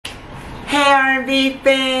Hey R&B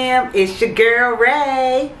fam, it's your girl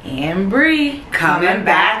Ray and Bree coming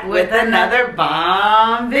back with another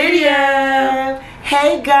bomb video.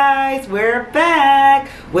 Hey guys, we're back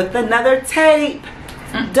with another tape,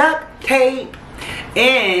 duct tape,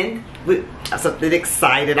 and I'm something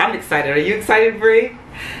excited. I'm excited. Are you excited, Bree?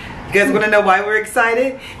 You guys want to know why we're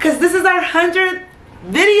excited? Because this is our 100th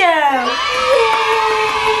video.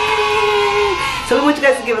 So we want you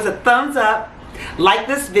guys to give us a thumbs up, like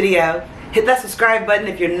this video, hit that subscribe button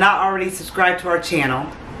if you're not already subscribed to our channel,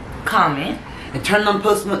 comment, and turn on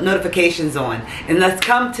post notifications on. And let's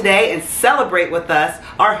come today and celebrate with us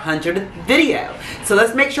our 100th video. So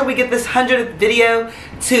let's make sure we get this 100th video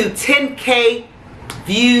to 10K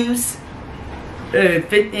views and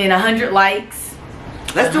 100 likes.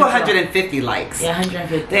 Let's do 150 likes. Yeah,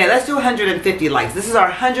 150. Yeah, let's do 150 likes. This is our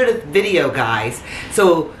 100th video, guys.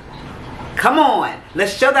 So come on,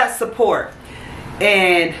 let's show that support.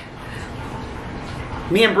 And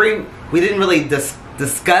me and Bree, we didn't really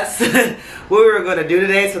discuss what we were going to do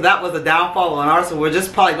today, so that was a downfall on ours. So we're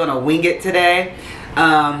just probably going to wing it today.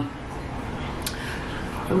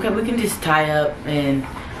 Okay, we can just tie up, and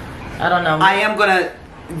I don't know. I am going to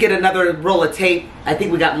get another roll of tape. I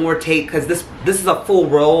think we got more tape because this is a full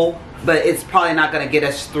roll, but it's probably not going to get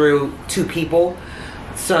us through 2 people.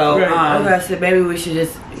 So okay, so maybe we should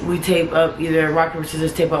just tape up, either rock paper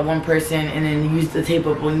scissors, tape up one person, and then use the tape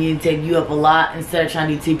up when you need to tape you up a lot instead of trying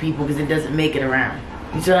to do 2 people, because it doesn't make it around.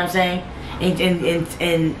 You see what I'm saying?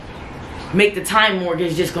 And make the time more,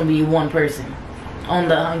 because it's just gonna be one person on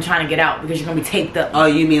trying to get out, because you're gonna be taped up. Oh,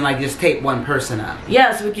 you mean like just tape one person up?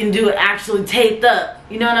 Yeah, so we can do it actually taped up.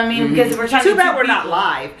 You know what I mean? Because if we're trying Too bad we're not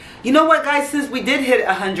live. You know what, guys? Since we did hit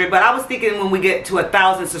 100, but I was thinking when we get to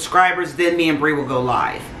 1,000 subscribers, then me and Bree will go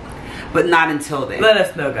live. But not until then. Let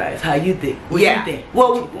us know, guys, how you think. What you think?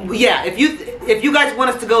 Well, yeah, if you guys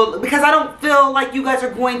want us to go, because I don't feel like you guys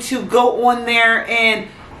are going to go on there and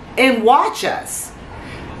watch us.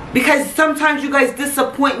 Because sometimes you guys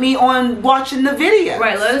disappoint me on watching the video.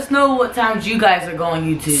 Right, let us know what times you guys are going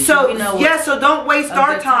YouTube. So, yeah, so don't waste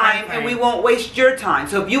our time and we won't waste your time.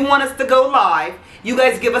 So if you want us to go live, you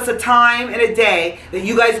guys give us a time and a day that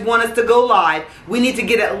you guys want us to go live. We need to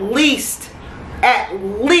get at least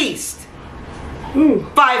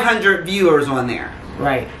 500 viewers on there.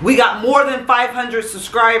 Right. We got more than 500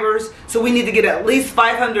 subscribers, so we need to get at least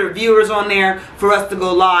 500 viewers on there for us to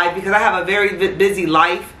go live, because I have a very busy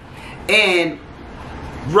life, and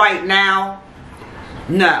right now,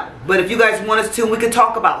 no. But if you guys want us to, we could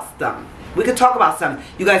talk about something. We could talk about something.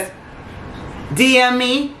 You guys DM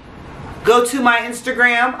me, go to my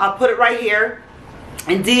Instagram, I'll put it right here,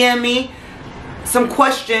 and DM me some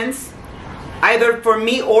questions, either for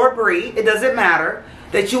me or Bree, it doesn't matter,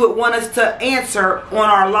 that you would want us to answer on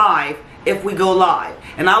our live if we go live.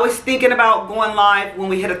 And I was thinking about going live when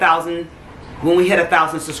we hit 1,000,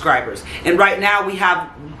 subscribers. And right now we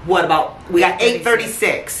have, we got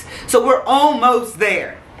 836. So we're almost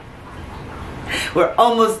there. We're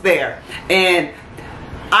almost there. And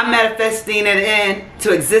I'm manifesting it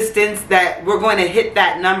into existence that we're going to hit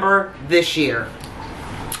that number this year.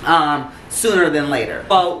 Sooner than later.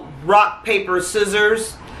 Well, rock, paper,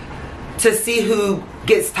 scissors to see who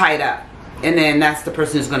gets tied up, and then that's the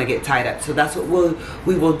person who's going to get tied up. So that's what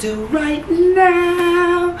we will do right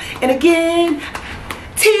now. And again,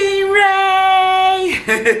 Team Ray.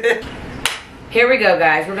 Here we go,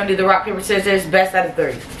 guys. We're going to do the rock, paper, scissors, best out of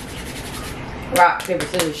 3. Rock, paper,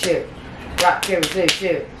 scissors, shoot. Rock, paper, scissors,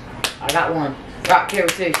 shoot. I got 1. Rock, paper,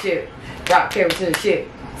 scissors, shoot. Rock, paper, scissors, shoot.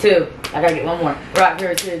 2. I gotta get 1 more. Rock,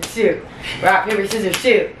 paper, scissors, shoot. Rock, paper, scissors,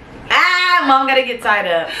 shoot. Ah, Mom gotta get tied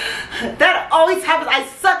up. That always happens. I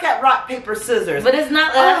suck at rock, paper, scissors. But it's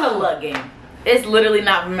not a luck game. It's literally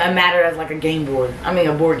not a matter as like a game board. I mean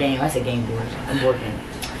a board game. I said game board. A board game.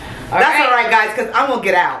 That's alright, guys, because I won't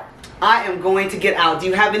get out. I am going to get out. Do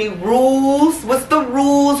you have any rules? What's the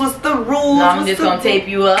rules? What's the rules? No, I'm just gonna tape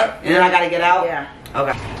you up. And then I gotta get out? Yeah.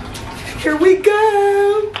 Okay. Here we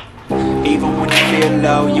go. Even when you feel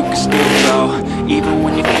low, you can still go. Even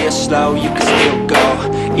when you feel slow, you can still go.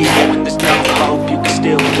 Even when there's no hope, you can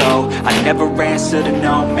still go. I never answer to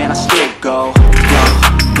no, man, I still go. Go,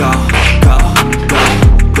 go, go, go,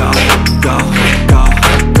 go, go, go, go,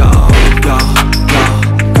 go, go, go,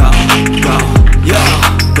 go,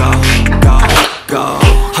 go, go, go.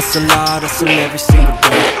 Hustle hard, hustle every single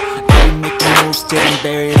day. I be making moves till I'm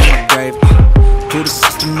buried in the grave. To the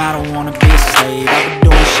system, I don't wanna be a slave. I've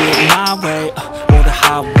been doing shit my way, or the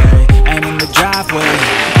highway. And in the driveway,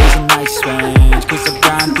 there's a nice range. Cause I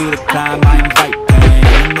grind through the climb, I invite pain.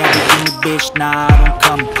 And everything a bitch, nah, I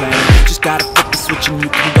don't complain. Just gotta flip the switch and you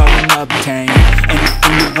can go and obtain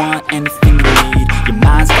anything you want, anything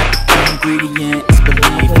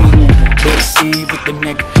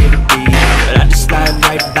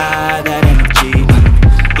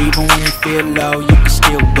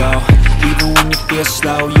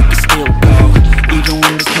still go. Even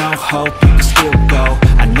when there's no hope, you can still go.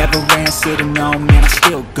 I never answer to no, man, I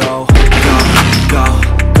still go. Go, go,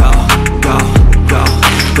 go, go, go,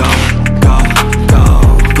 go, go, go,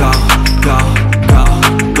 go, go,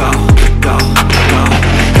 go, go, go,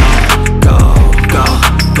 go,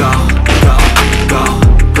 go, go, go,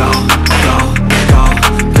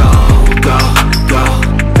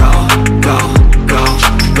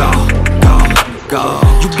 go, go.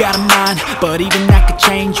 You got a mind, but even that could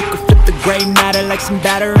change. You could flip the gray matter like some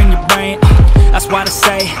batter in your brain. That's why they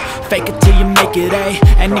say, fake it till you make it A.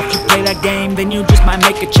 And if you play that game, then you just might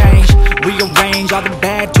make a change. Rearrange all the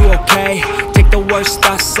bad to okay. Take the worst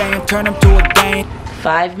thoughts saying, turn them to a game.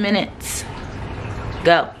 5 minutes.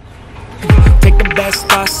 Go. Take the best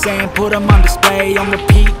thoughts saying, put them on display. On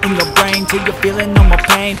repeat in your brain till you're feeling no more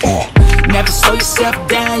pain. Never slow yourself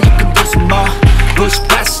down, you can do some more. Push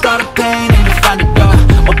past all the pain and you find a door.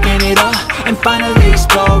 Open it up and finally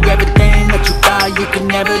explore everything that you thought you could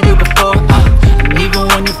never do before. And even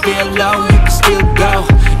when you feel low, you can still go.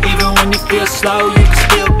 Even when you feel slow, you can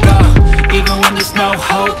still go. Even when there's no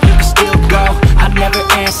hope, you can still go. I never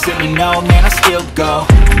answer to no, man, I still go.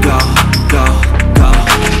 Go, go, go,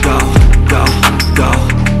 go, go, go, go,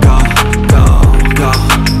 go, go, go,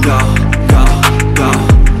 go, go, go,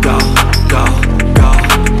 go, go,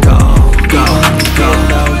 go, go, go,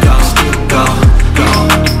 low, you still go. Go,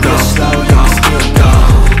 go slow, you still go.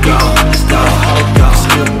 Go, slow, hope, you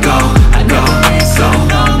still go. I never answer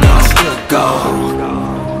no, no, I still go.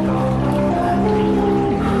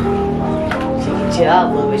 She can chill out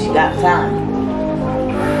a little bit. She got time.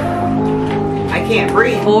 I can't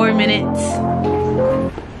breathe. 4 minutes.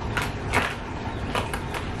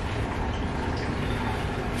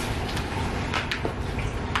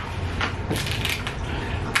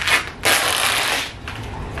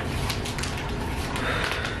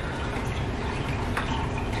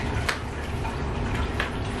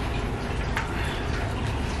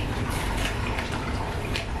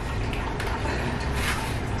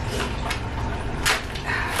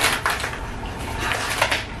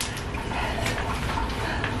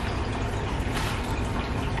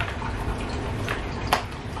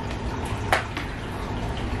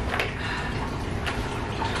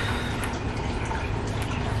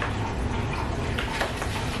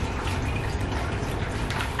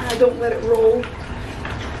 Don't let it roll.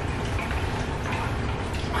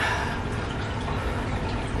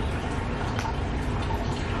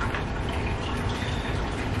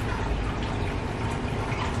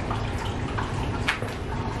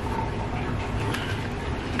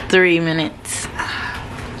 Three minutes.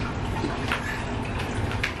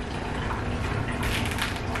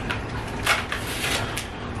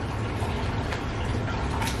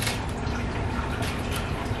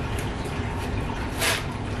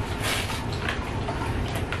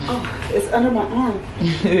 It's under my arm.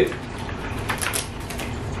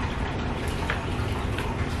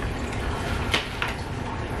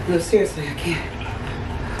 No, seriously, I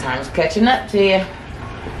can't. Time's catching up to you.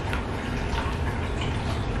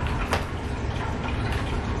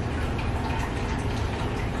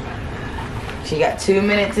 She got 2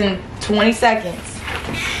 minutes and 20 seconds.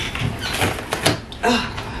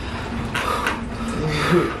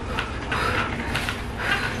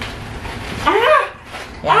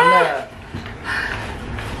 Yeah, I know.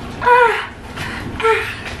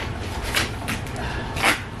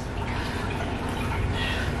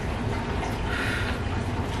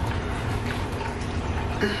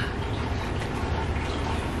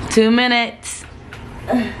 Two minutes.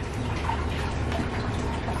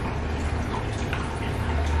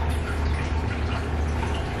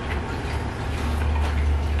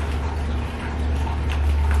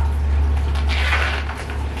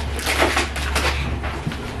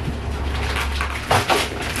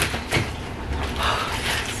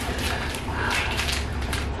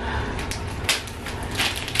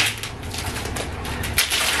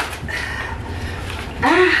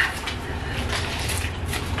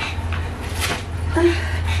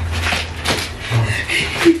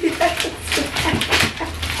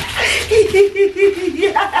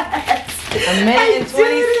 Yes. A minute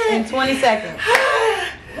and 20 seconds.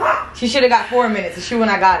 She should have got 4 minutes and she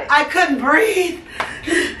wouldn't have got it. I couldn't breathe.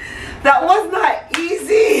 That was not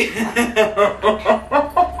easy.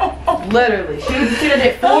 Literally. She should have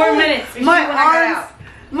did 4 minutes and she wouldn't have got out.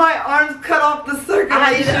 My arms cut off the circulation.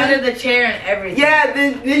 I had it under the chair and everything. Yeah,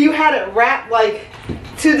 then you had it wrapped like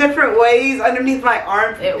 2 different ways underneath my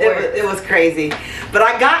arm. It was crazy. But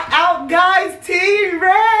I got out, guys. T-Ray!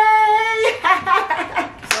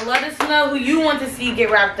 So let us know who you want to see get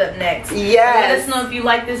wrapped up next. Yes. Let us know if you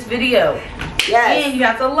like this video. Yes. And you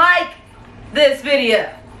have to like this video.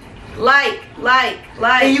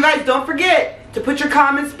 And you guys don't forget to put your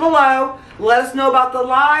comments below. Let us know about the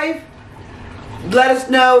live. Let us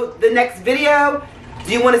know the next video.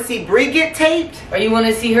 Do you want to see Bree get taped? Or you want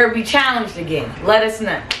to see her be challenged again? Let us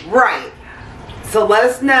know. Right. So let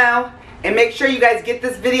us know. And make sure you guys get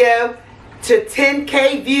this video to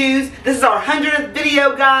 10K views. This is our 100th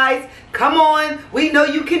video, guys. Come on. We know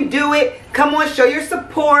you can do it. Come on, show your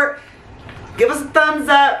support. Give us a thumbs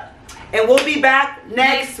up. And we'll be back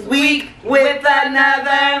next week with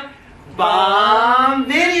another bomb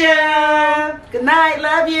video. Good night.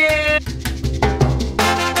 Love you.